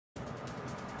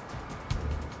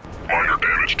minor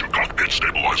damage to cockpit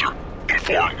stabilizer.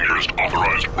 Inform nearest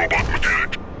authorized robot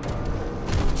mechanic.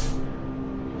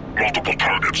 Multiple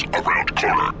targets around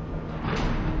corner.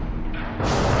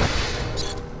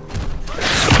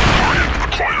 Target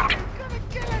acquired.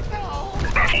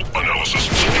 Battle analysis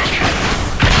suggestion.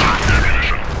 Conserve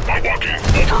ammunition by walking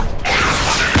over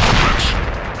iron grenade threats.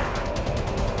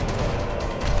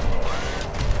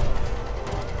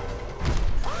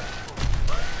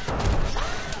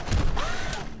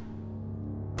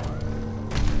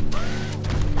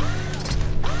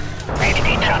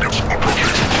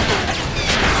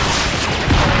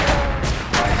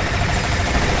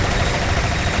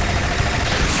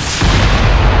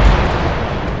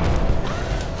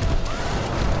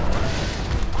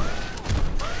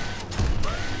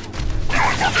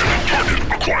 Multiple targets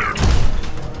approaching. Target acquired.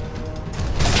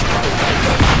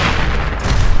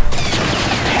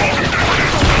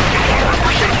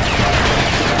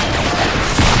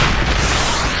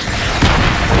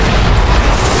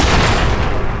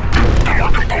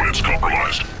 Power components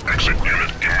compromised. Exit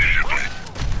unit immediately.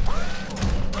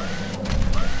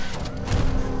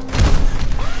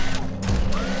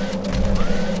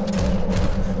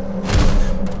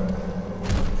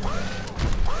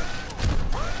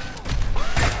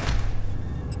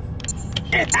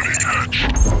 Opening hatch.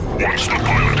 Once the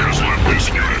pilot has left this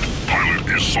unit, pilot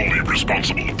is solely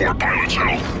responsible for pilot's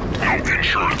health. No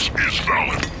insurance is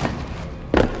valid.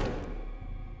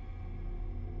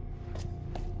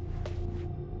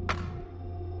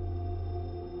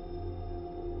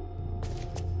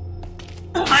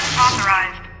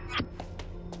 Unauthorized.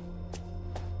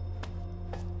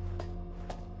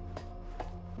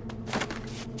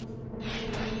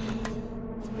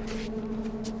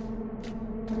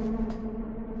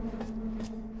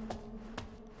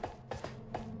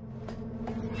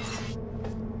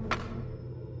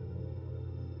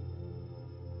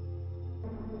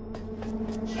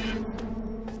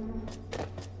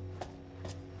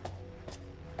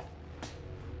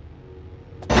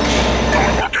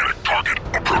 Non-organic target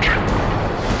approaching.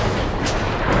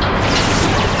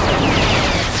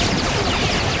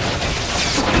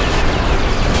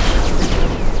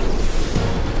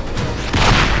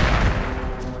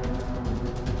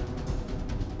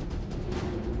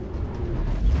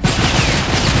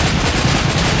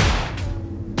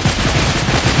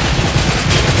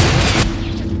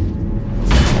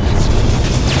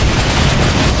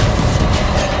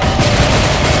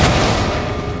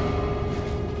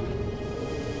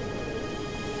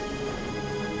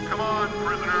 Come on,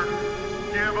 prisoner.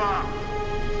 Give up.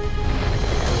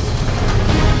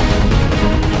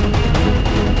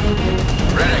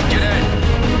 Riddick, get in!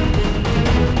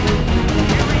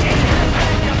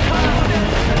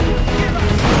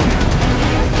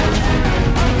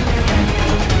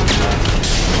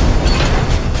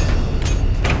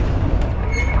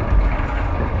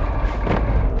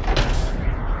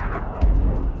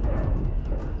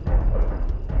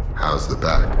 How's the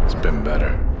back? It's been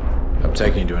better. I'm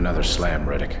taking you to another slam,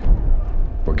 Riddick.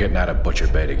 We're getting out of Butcher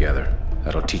Bay together.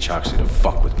 That'll teach Hoxley to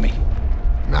fuck with me.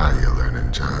 Now you're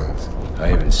learning, Johns.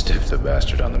 I even stiffed the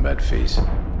bastard on the med fees.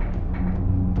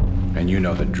 And you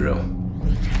know the drill.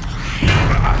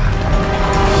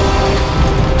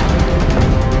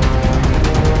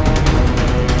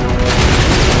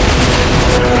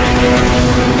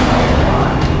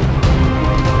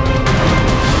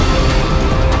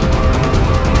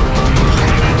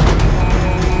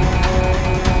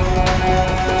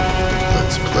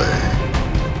 Let's play.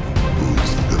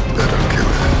 Who's the better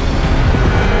killer?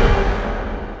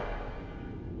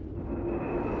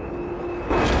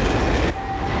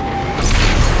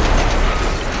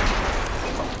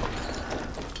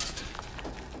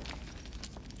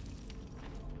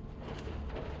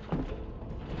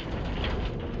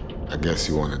 I guess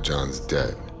you wanted John's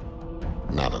dead,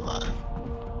 not alive.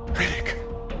 Riddick.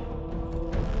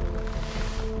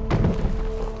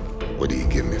 What do you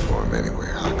give me for him anyway,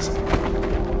 Hoxley?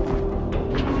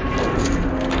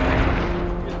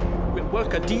 We'll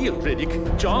work a deal,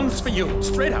 Riddick. John's for you.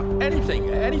 Straight up. Anything,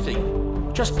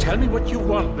 anything. Just tell me what you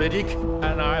want, Riddick,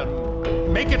 and I'll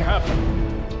make it happen.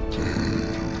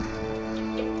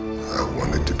 I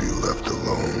wanted to be left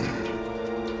alone.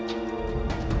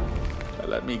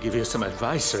 Let me give you some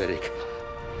advice, Riddick.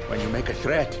 When you make a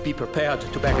threat, be prepared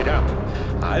to back it up.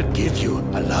 I'll give you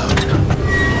a load.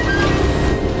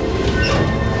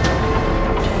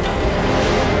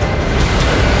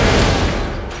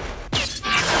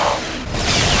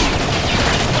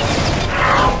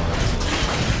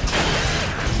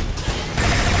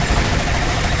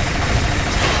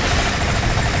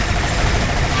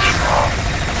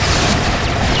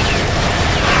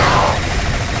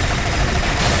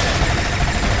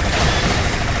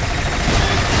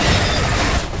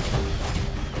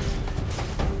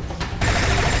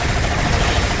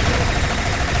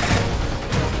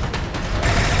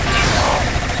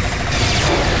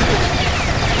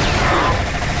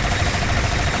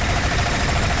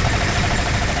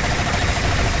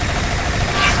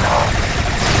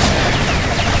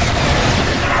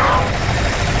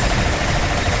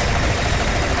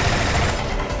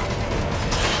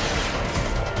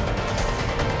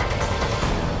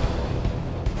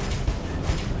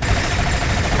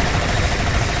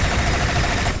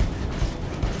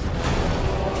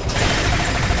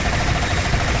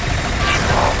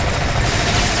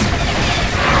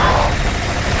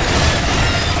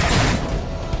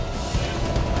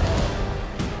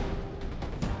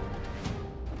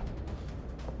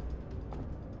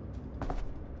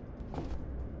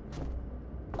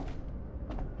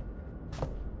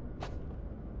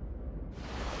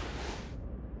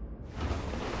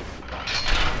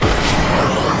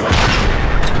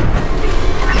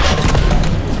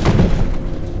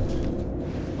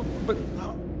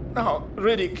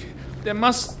 Riddick, there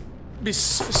must be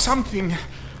something.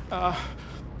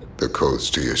 The codes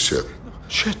to your ship.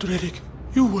 Shit, Riddick,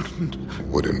 you wouldn't.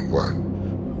 Wouldn't what?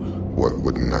 What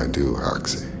wouldn't I do,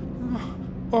 Oxy?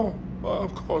 Oh,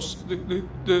 of course.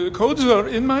 The codes are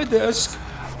in my desk.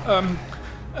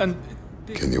 And...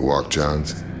 Can you walk,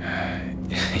 Johns?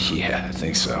 Yeah, I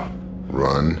think so.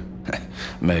 Run?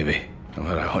 Maybe,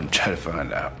 but I wouldn't try to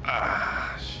find out.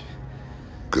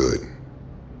 Good.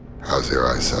 How's your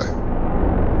eyesight?